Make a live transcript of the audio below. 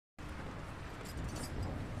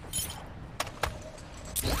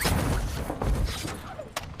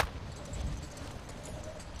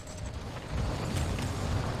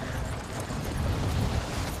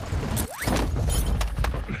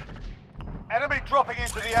Enemy dropping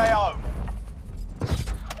into the AO.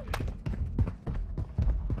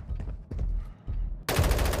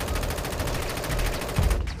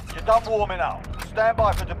 You're done warming up. Stand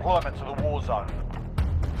by for deployment to the war zone.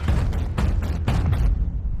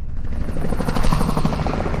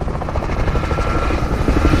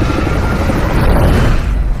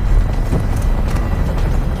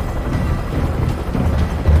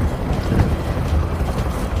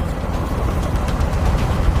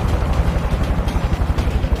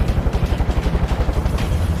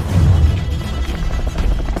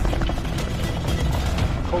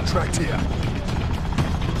 Contract here.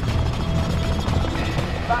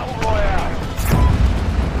 Battle Royale.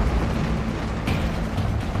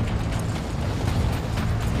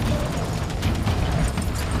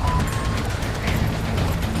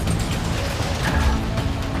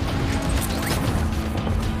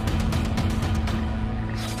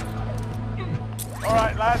 All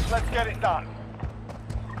right, lads, let's get it done.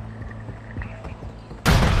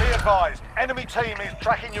 Be advised, enemy team is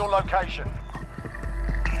tracking your location.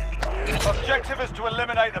 Objective is to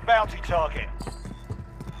eliminate the bounty target.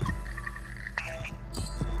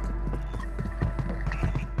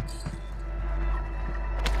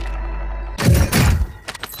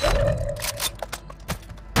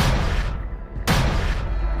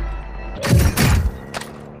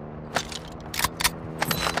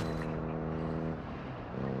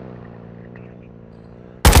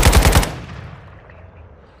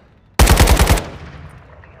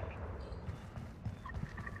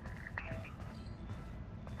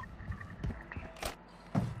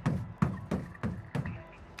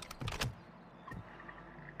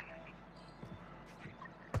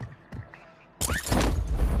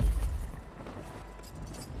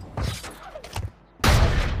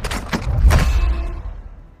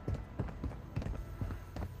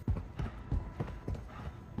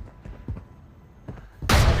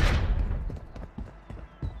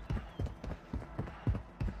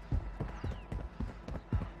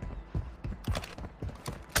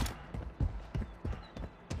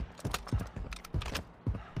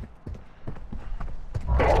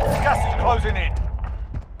 Gas is closing in.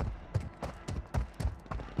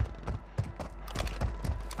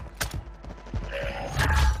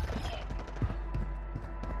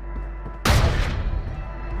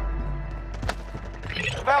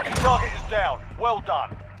 The bounty target is down. Well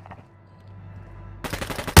done.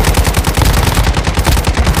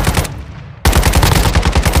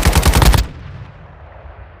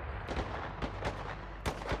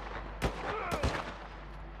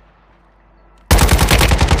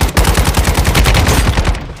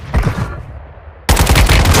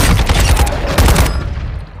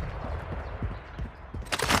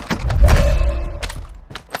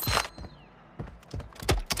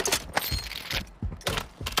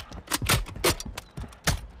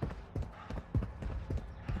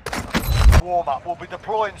 Warm up. We'll be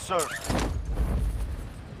deploying soon.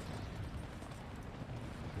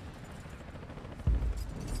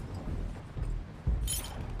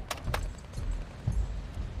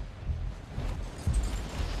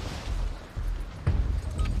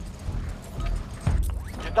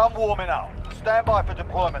 You're done warming up. Stand by for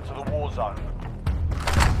deployment to the war zone.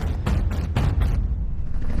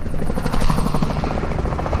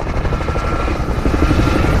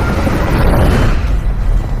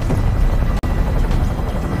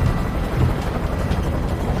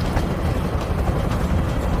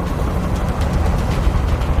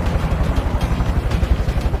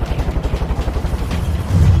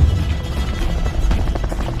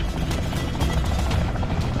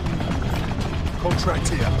 Contract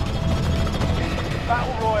here.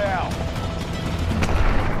 Battle Royale.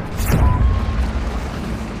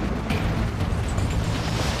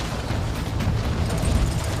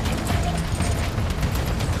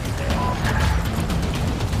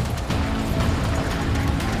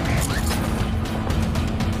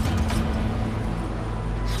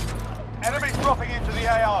 Enemy dropping into the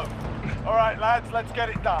AO. All right, lads, let's get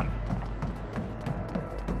it done.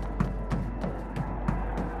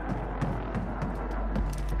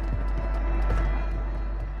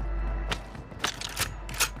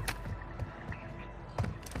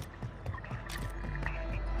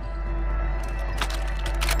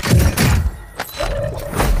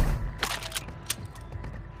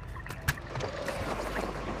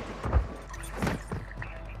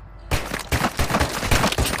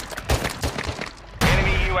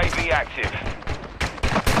 UAV active.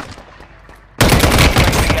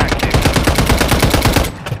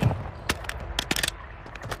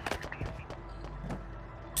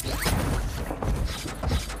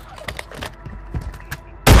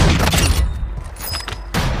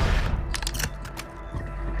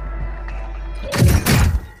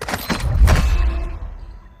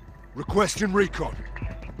 Requesting recon.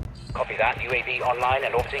 Copy that. UAV online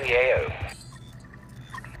and orbiting the AO.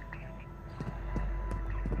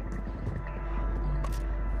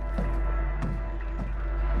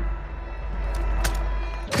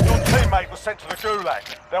 Your teammate was sent to the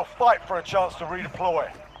Gulag. They'll fight for a chance to redeploy.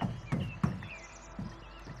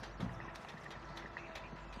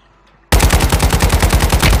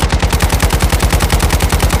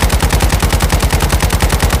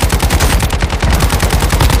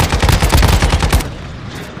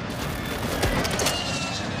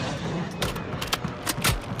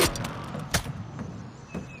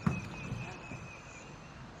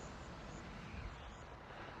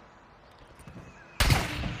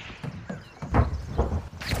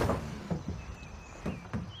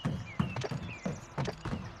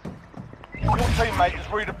 Your teammate is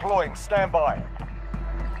redeploying. Stand by.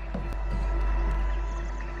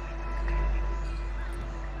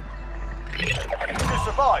 You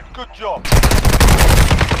survived. Good job.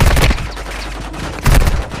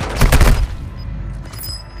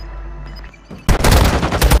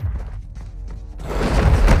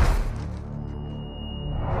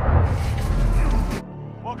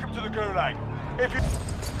 Welcome to the Gulag. If you...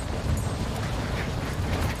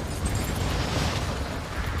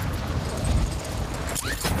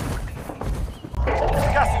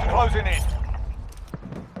 Gas is closing in.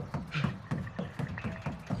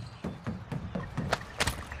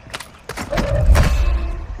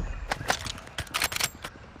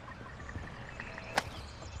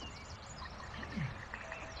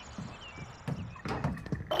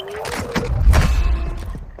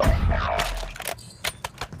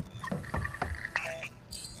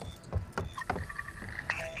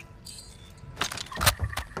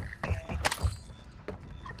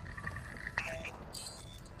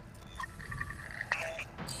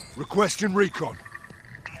 Requesting recon.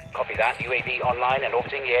 Copy that. UAV online and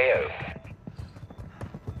orbiting the AO.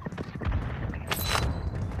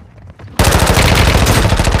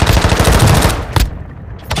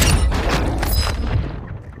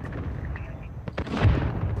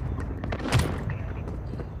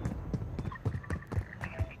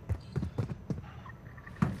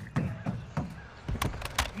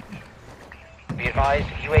 Be advised,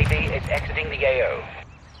 UAV is exiting the AO.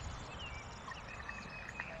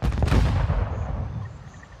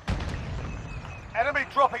 Enemy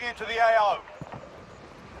dropping into the AO.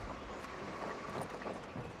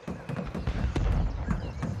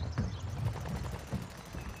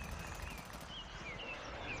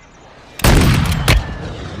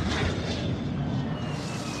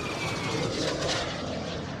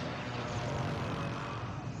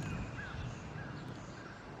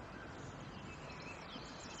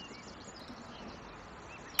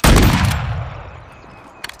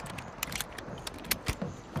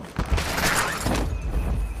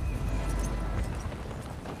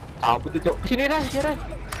 Apa tu, Cok? Sini dah, sini dah.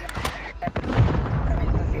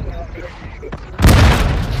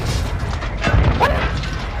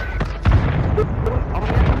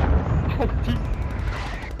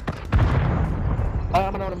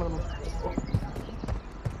 Mana.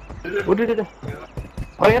 Udah.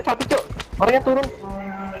 Orangnya satu, Cok. Orangnya turun.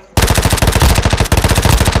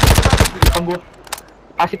 Tunggu.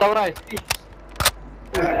 Kasih tahu, Rai.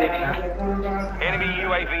 Enemy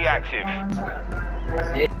UAV active.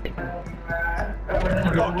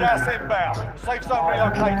 Got gas inbound. Safe zone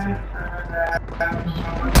relocated.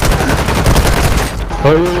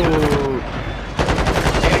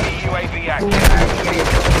 Enemy UAV active.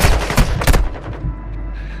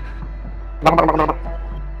 Bang.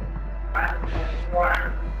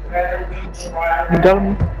 Di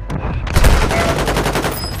dalam.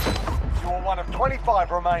 You're one of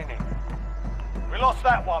 25 remaining. We lost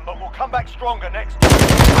that one, but we'll come back stronger next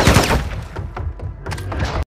time.